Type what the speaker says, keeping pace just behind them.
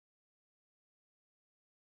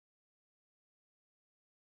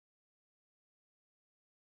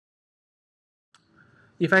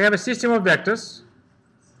if I have a system of vectors,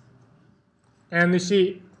 and you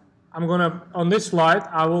see, I'm gonna on this slide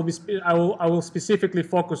I will specifically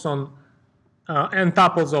focus on n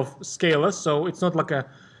tuples of scalars. So it's not like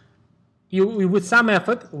with some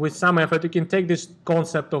effort you can take this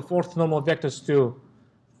concept of orthonormal vectors to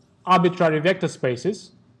arbitrary vector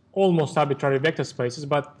spaces, almost arbitrary vector spaces,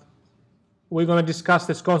 but we're going to discuss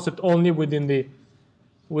this concept only within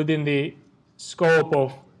the scope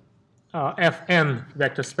of Fn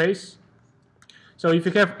vector space. So if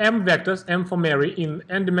you have m vectors, m for Mary, in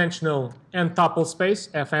n-dimensional n-tuple space,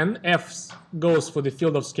 Fn, f goes for the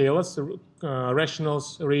field of scalars,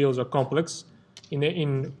 rationals, reals, or complex.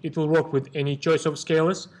 It will work with any choice of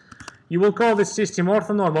scalars. You will call this system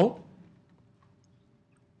orthonormal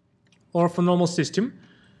system,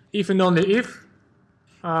 if and only if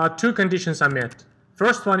two conditions are met.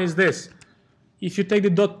 First one is this: if you take the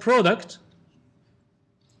dot product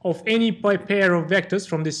of any pair of vectors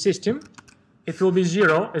from this system, it will be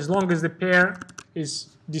 0 as long as the pair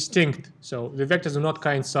is distinct, so the vectors do not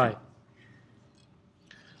coincide.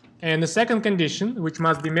 And the second condition which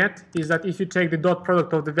must be met is that if you take the dot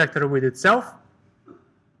product of the vector with itself,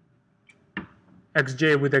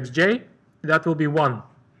 xj with xj, that will be 1.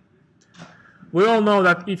 We all know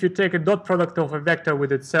that if you take a dot product of a vector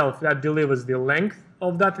with itself, that delivers the length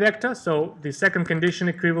of that vector. So the second condition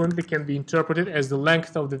equivalently can be interpreted as the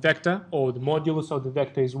length of the vector, or the modulus of the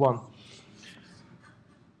vector is 1.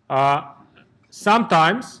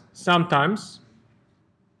 Sometimes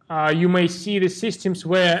you may see the systems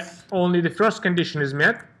where only the first condition is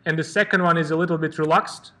met and the second one is a little bit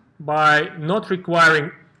relaxed by not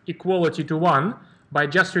requiring equality to 1, by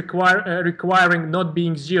just requiring not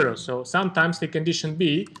being 0. So sometimes the condition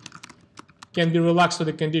B can be relaxed to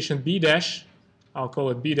the condition B dash, I'll call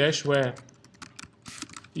it B dash, where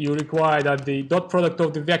you require that the dot product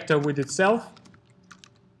of the vector with itself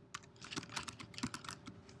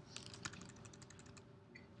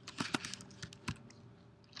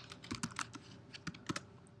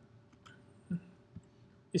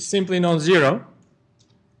is simply non-zero.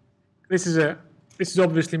 This is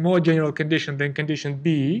obviously more general condition than condition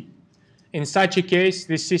B. In such a case,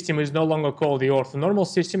 this system is no longer called the orthonormal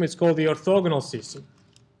system, it's called the orthogonal system.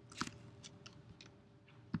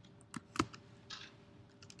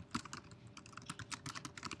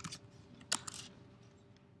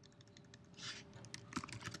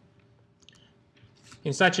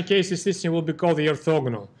 In such a case, the system will be called the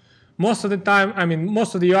orthogonal. Most of the time,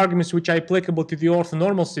 most of the arguments which are applicable to the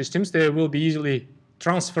orthonormal systems, they will be easily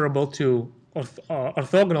transferable to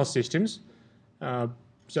orthogonal systems.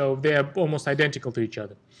 So they are almost identical to each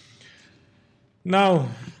other. Now,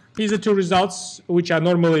 these are two results which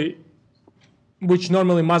normally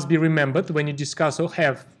must be remembered when you discuss or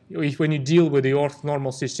when you deal with the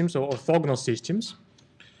orthonormal systems or orthogonal systems.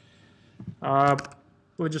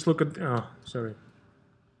 We'll just look at, sorry.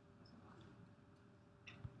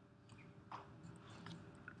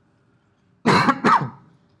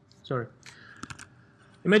 Sorry.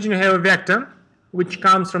 Imagine you have a vector which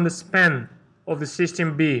comes from the span of the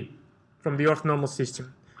system B from the orthonormal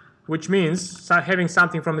system, which means having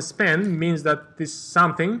something from a span means that this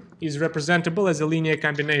something is representable as a linear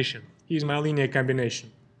combination. Here's my linear combination.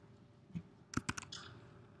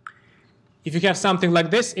 If you have something like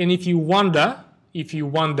this, and if you wonder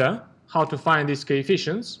how to find these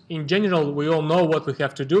coefficients, in general, we all know what we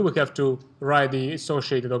have to do. We have to write the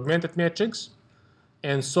associated augmented matrix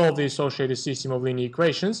and solve the associated system of linear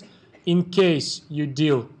equations. In case you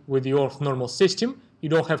deal with the orthonormal system, you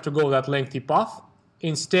don't have to go that lengthy path.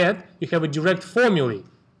 Instead, you have a direct formula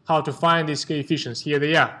how to find these coefficients. Here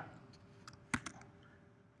they are.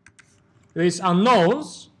 These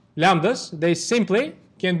unknowns, lambdas, they simply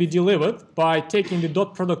can be delivered by taking the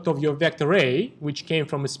dot product of your vector A, which came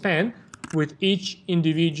from a span, with each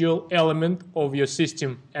individual element of your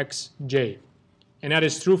system xj. And that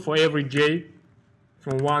is true for every j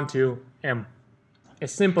from 1 to m.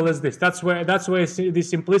 As simple as this. That's where the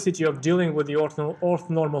simplicity of dealing with the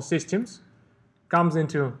orthonormal systems comes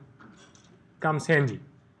handy.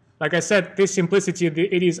 Like I said, this simplicity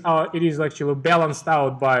it is actually balanced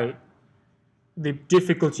out by the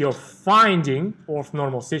difficulty of finding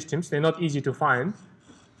orthonormal systems. They're not easy to find.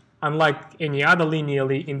 Unlike any other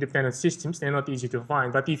linearly independent systems, they're not easy to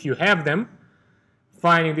find. But if you have them,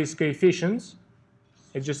 finding these coefficients,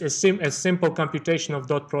 it's just a simple computation of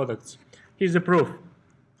dot products. Here's the proof.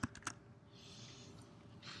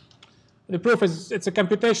 The proof is, it's a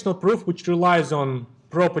computational proof which relies on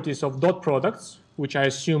properties of dot products, which I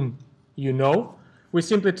assume you know. We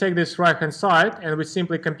simply take this right-hand side and we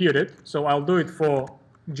simply compute it. So I'll do it for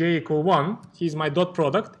j equal 1. Here's my dot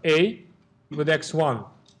product, A with x1.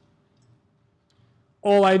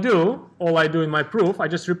 All I do in my proof, I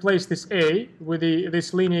just replace this a with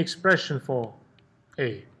this linear expression for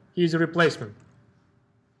a. Here's a replacement.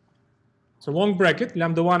 So long bracket,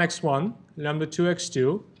 lambda 1 x1, lambda 2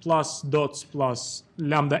 x2, plus dots plus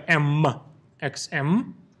lambda m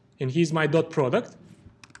xm, and here's my dot product.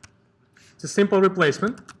 It's a simple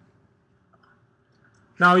replacement.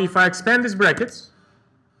 Now if I expand these brackets,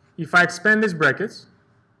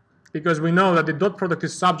 because we know that the dot product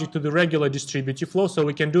is subject to the regular distributive flow, so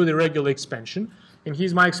we can do the regular expansion. And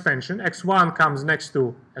here's my expansion. x1 comes next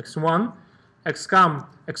to x1,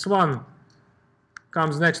 x1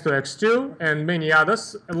 comes next to x2, and many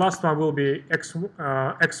others. The last one will be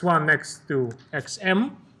x1 next to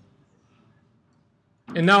xm.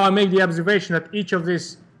 And now I make the observation that each of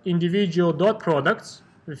these individual dot products,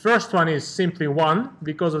 the first one is simply 1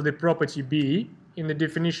 because of the property B in the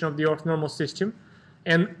definition of the orthonormal system.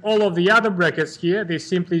 And all of the other brackets here, they're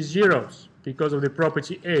simply zeros because of the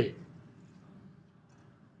property A.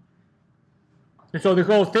 And so the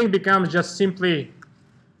whole thing becomes just simply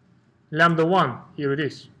lambda 1. Here it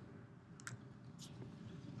is.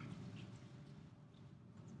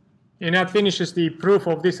 And that finishes the proof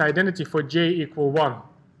of this identity for j equal 1.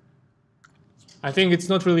 I think it's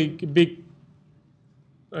not really big.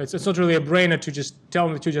 It's not really a brainer to just tell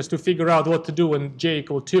me to figure out what to do when j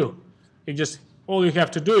equal 2. All you have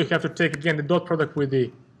to do, you have to take again the dot product with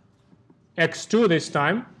the x2 this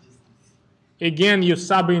time. Again, you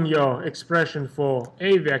sub in your expression for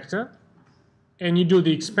a vector, and you do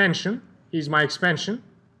the expansion. Here's my expansion.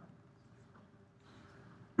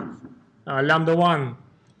 Lambda 1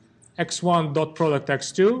 x1 dot product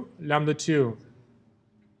x2, lambda 2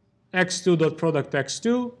 x2 dot product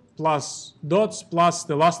x2, plus dots, plus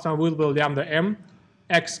the last one will be lambda m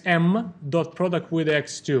xm dot product with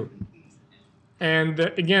x2. And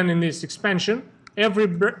again, in this expansion, every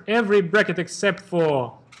bracket except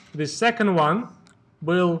for the second one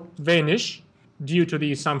will vanish due to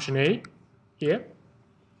the assumption A here.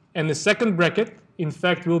 And the second bracket, in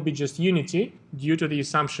fact, will be just unity due to the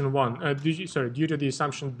assumption due to the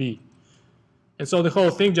assumption B. And so the whole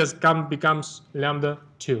thing just becomes lambda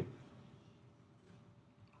 2.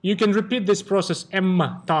 You can repeat this process m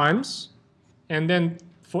times, and then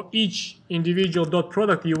for each individual dot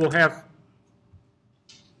product, you will have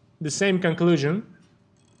the same conclusion.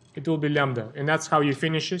 It will be lambda, and that's how you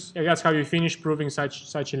finish this. That's how you finish proving such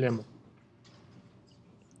a lemma.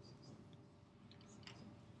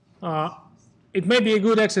 It may be a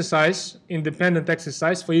good exercise, independent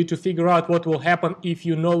exercise, for you to figure out what will happen if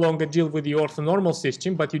you no longer deal with the orthonormal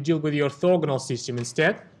system, but you deal with the orthogonal system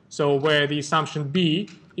instead. So where the assumption B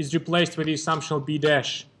is replaced with the assumption B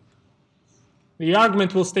dash. The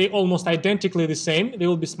argument will stay almost identically the same. There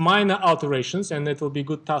will be minor alterations, and it will be a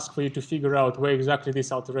good task for you to figure out where exactly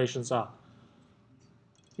these alterations are.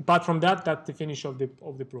 Apart from that, that's the finish of the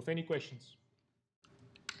proof. Any questions?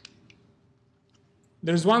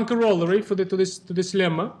 There's one corollary to this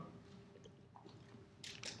lemma,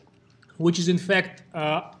 which is in fact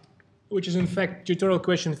tutorial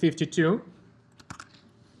question 52.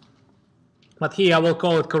 But here I will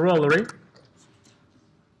call it corollary.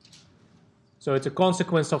 So it's a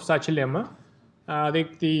consequence of such a lemma.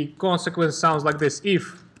 The consequence sounds like this: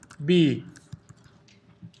 if B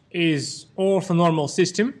is orthonormal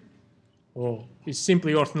system, or is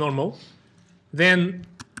simply orthonormal, then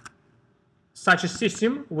such a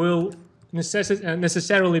system will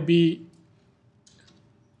necessarily be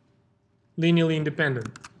linearly independent.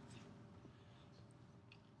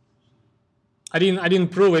 I didn't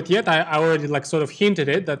prove it yet. I already sort of hinted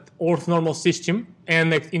it that orthonormal system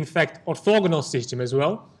and in fact orthogonal system as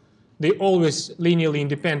well, they always linearly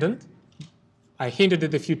independent. I hinted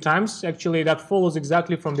it a few times. Actually, that follows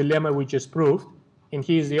exactly from the lemma we just proved. And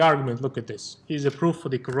here's the argument. Look at this. Here's a proof for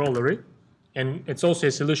the corollary. And it's also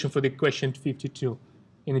a solution for the question 52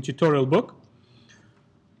 in the tutorial book.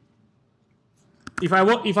 If I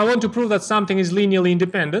want to prove that something is linearly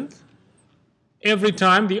independent, every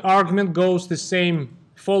time the argument follows the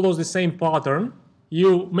same pattern,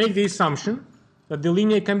 you make the assumption that the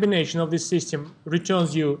linear combination of this system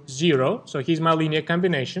returns you 0. So here's my linear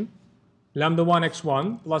combination: lambda 1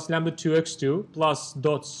 x1 plus lambda 2 x2 plus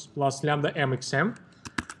dots plus lambda m xm.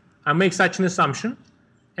 I make such an assumption,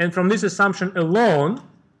 and from this assumption alone,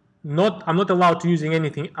 I'm not allowed to use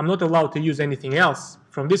anything else.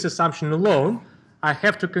 From this assumption alone, I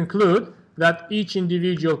have to conclude that each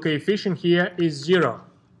individual coefficient here is 0.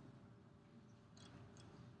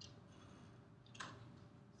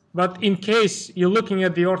 But in case you're looking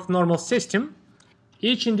at the orthonormal system,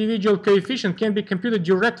 each individual coefficient can be computed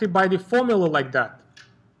directly by the formula like that.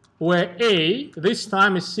 where A this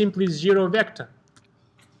time is simply 0 vector.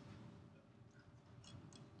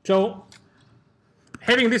 So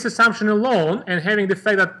having this assumption alone and having the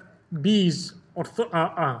fact that B is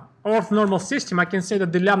orthonormal system, I can say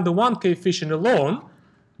that the lambda 1 coefficient alone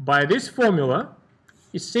by this formula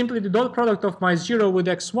is simply the dot product of my 0 with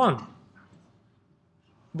x1.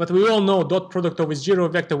 But we all know dot product of a 0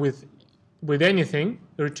 vector with anything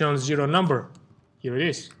returns 0 number. Here it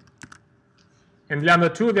is. And lambda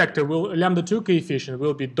 2 coefficient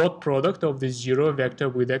will be dot product of the 0 vector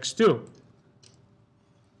with x2.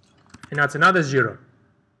 And that's another 0.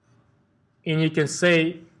 And you can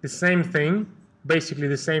say the same thing, basically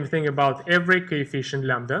the same thing about every coefficient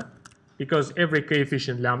lambda, because every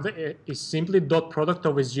coefficient lambda is simply dot product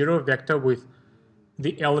of a 0 vector with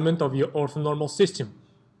the element of your orthonormal system.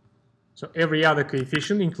 So every other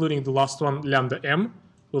coefficient, including the last one, lambda m,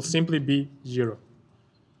 will simply be 0.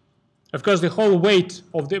 Of course, the whole weight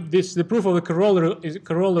of the proof of the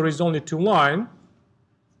corollary is only 2 lines.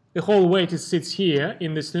 The whole weight sits here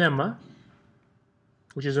in this lemma,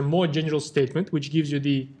 which is a more general statement, which gives you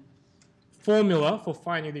the formula for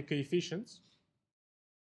finding the coefficients.